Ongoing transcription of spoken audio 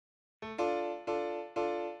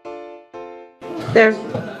There.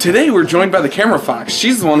 Today we're joined by the camera fox.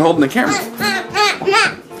 She's the one holding the camera.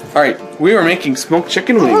 Alright, we are making smoked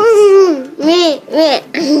chicken wings.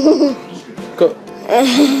 Go.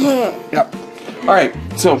 Yep. Alright,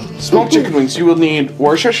 so smoked chicken wings. You will need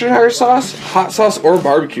Worcestershire sauce, hot sauce, or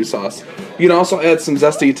barbecue sauce. You can also add some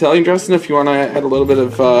zesty Italian dressing if you want to add a little bit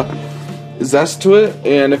of zest to it.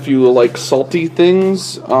 And if you like salty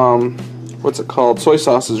things, what's it called? Soy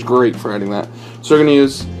sauce is great for adding that. So we're going to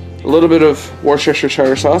use a little bit of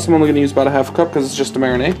Worcestershire sauce. I'm only going to use about a half a cup because it's just a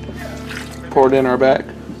marinade. Pour it in our bag.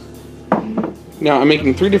 Now I'm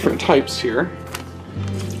making 3 different types here.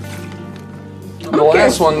 The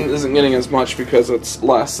last one isn't getting as much because it's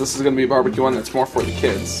less. This is going to be a barbecue one that's more for the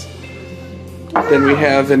kids. Then we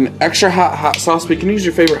have an extra hot sauce, but you can use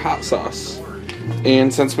your favorite hot sauce.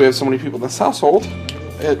 And since we have so many people in this household,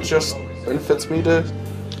 it just benefits me to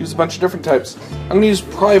use a bunch of different types. I'm going to use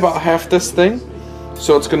probably about half this thing.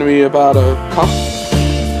 So it's going to be about a cup.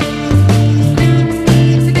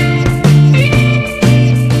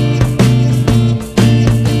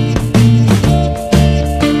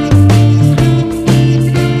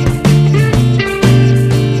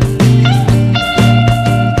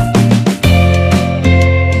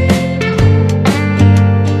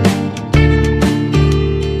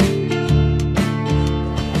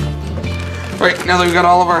 Right, now that we've got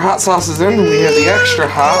all of our hot sauces in, we have the extra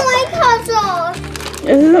hot. I like hot sauce.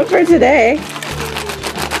 This isn't for today.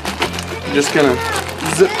 You're just gonna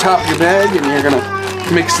zip top your bag and you're gonna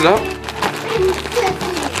mix it up.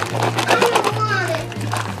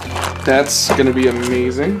 That's gonna be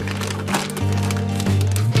amazing.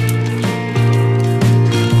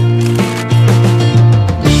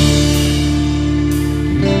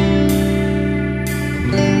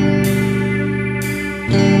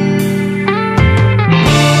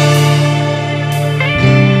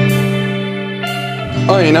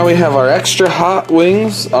 Alright, now we have our extra hot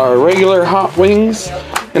wings, our regular hot wings,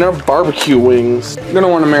 and our barbecue wings. You're going to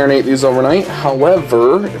want to marinate these overnight.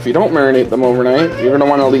 However, if you don't marinate them overnight, you're going to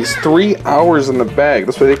want at least 3 hours in the bag.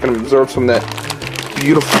 This way they can absorb some of that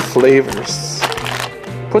beautiful flavors.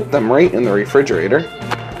 Put them right in the refrigerator.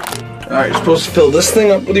 Alright, you're supposed to fill this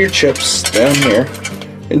thing up with your chips down here.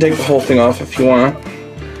 And take the whole thing off if you want.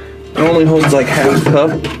 It only holds like half a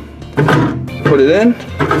cup. Put it in.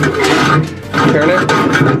 Turn it,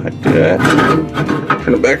 like that.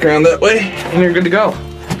 Turn it back around that way, and you're good to go.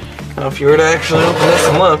 Now if you were to actually open this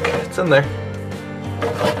and look, it's in there.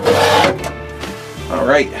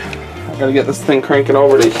 Alright, I'm gonna get this thing cranking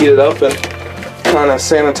over to heat it up and kind of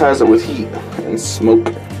sanitize it with heat and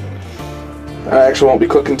smoke. I actually won't be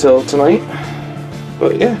cooking till tonight,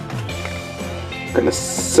 but yeah. I'm gonna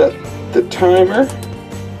set the timer.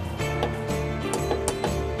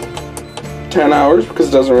 10 hours because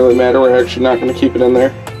it doesn't really matter. We're actually not going to keep it in there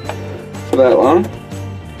for that long.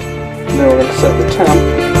 And then we're going to set the temp.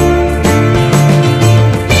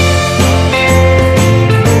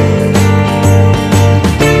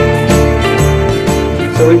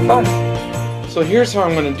 75. So here's how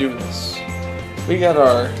I'm going to do this. We got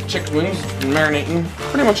our chicken wings marinating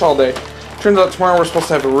pretty much all day. Turns out tomorrow we're supposed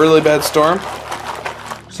to have a really bad storm.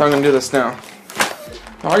 So I'm going to do this now.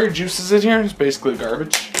 All your juices in here is basically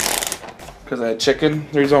garbage. Because I had chicken.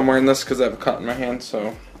 The reason I'm wearing this is because I have a cut in my hand,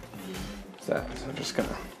 so that. So I'm just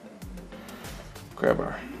gonna grab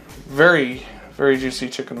our very, very juicy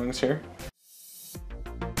chicken wings here.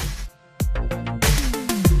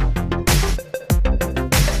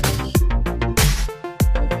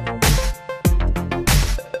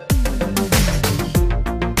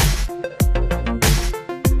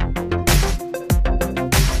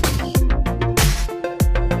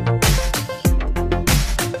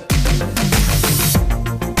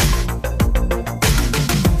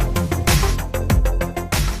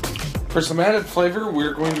 For some added flavor,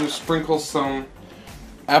 we're going to sprinkle some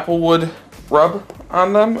applewood rub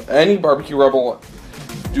on them. Any barbecue rub will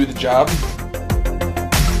do the job.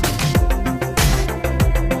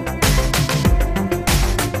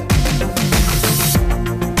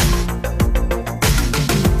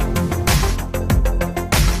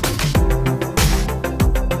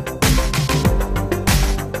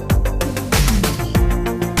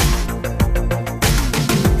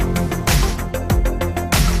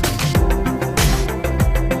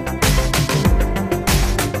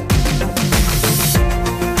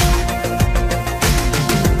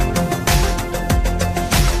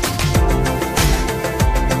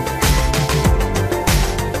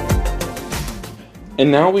 And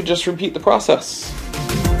now we just repeat the process.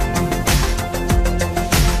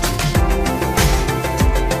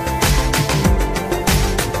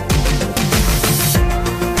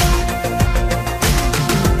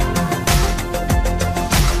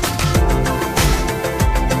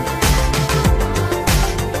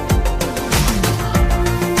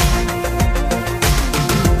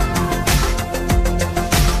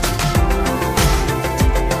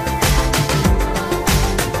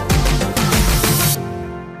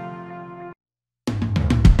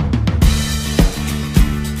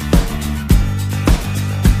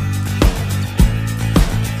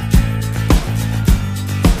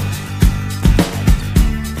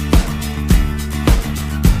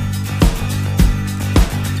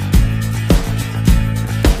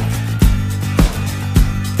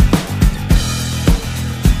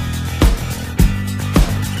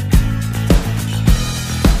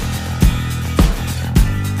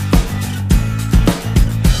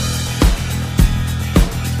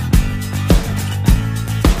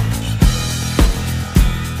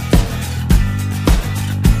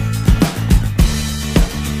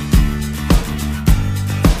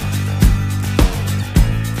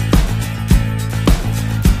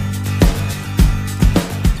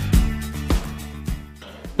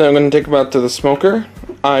 Then I'm going to take them out to the smoker.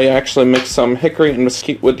 I actually mixed some hickory and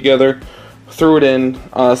mesquite wood together, threw it in,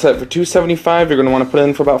 set it for 275. You're going to want to put it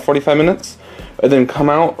in for about 45 minutes. And then come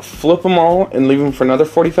out, flip them all, and leave them for another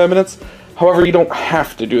 45 minutes. However, you don't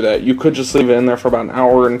have to do that. You could just leave it in there for about an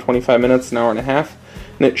hour and 25 minutes, an hour and a half,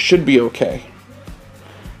 and it should be okay.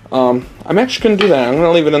 I'm actually going to do that. I'm going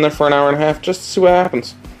to leave it in there for an hour and a half just to see what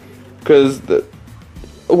happens. Because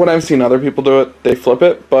when I've seen other people do it, they flip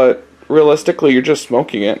it, but realistically, you're just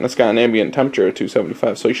smoking it, and it's got an ambient temperature of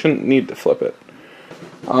 275, so you shouldn't need to flip it.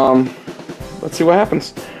 Let's see what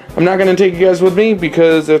happens. I'm not going to take you guys with me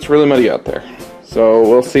because it's really muddy out there. So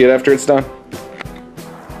we'll see it after it's done.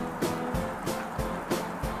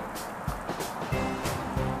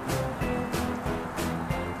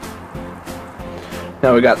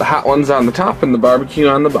 Now we got the hot ones on the top and the barbecue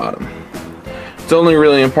on the bottom. It's only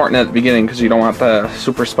really important at the beginning because you don't want the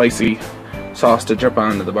super spicy sauce to drip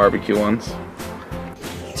onto the barbecue ones.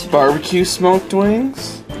 It's barbecue smoked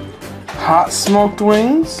wings, hot smoked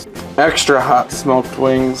wings, extra hot smoked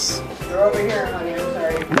wings. They're over here, honey. I'm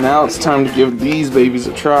sorry. Now it's time to give these babies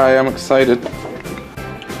a try. I'm excited.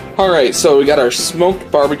 Alright, so we got our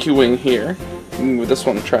smoked barbecue wing here. Give this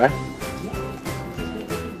one a try.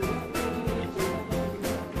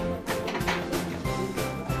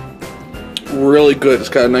 Really good. It's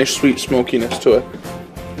got a nice sweet smokiness to it.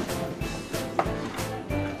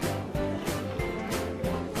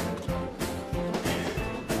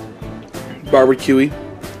 Barbecuey.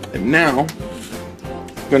 And now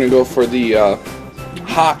I'm gonna go for the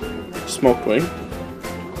hot smoked wing.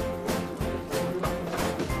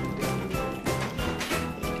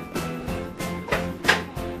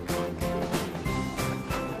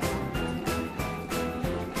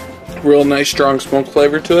 Real nice strong smoke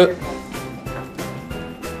flavor to it.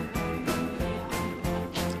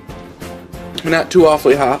 Not too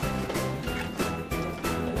awfully hot.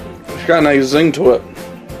 It's got a nice zing to it.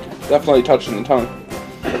 Definitely touching the tongue.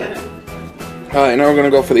 Alright, now we're going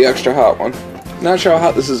to go for the extra hot one. Not sure how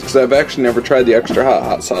hot this is because I've actually never tried the extra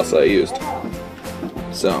hot sauce that I used.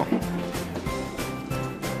 So.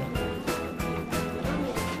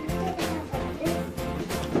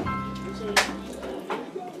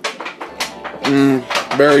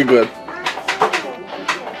 Very good.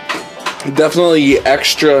 Definitely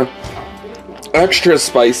extra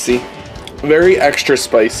spicy. Very extra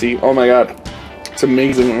spicy. Oh my god. It's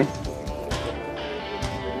amazing.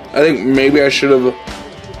 I think maybe I should have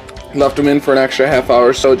left them in for an extra half hour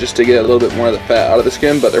or so just to get a little bit more of the fat out of the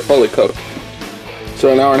skin, but they're fully cooked.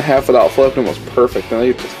 So an hour and a half without flipping was perfect, and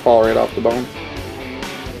they just fall right off the bone.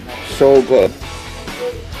 So good.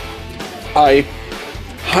 I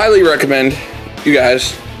highly recommend you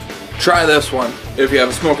guys try this one if you have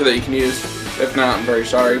a smoker that you can use. If not, I'm very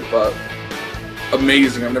sorry, but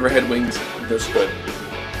amazing. I've never had wings this good.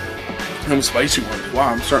 And spicy ones. Wow,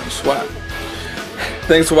 I'm starting to sweat.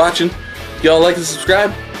 Thanks for watching. Y'all like and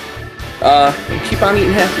subscribe. And keep on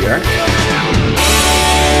eating happy, alright?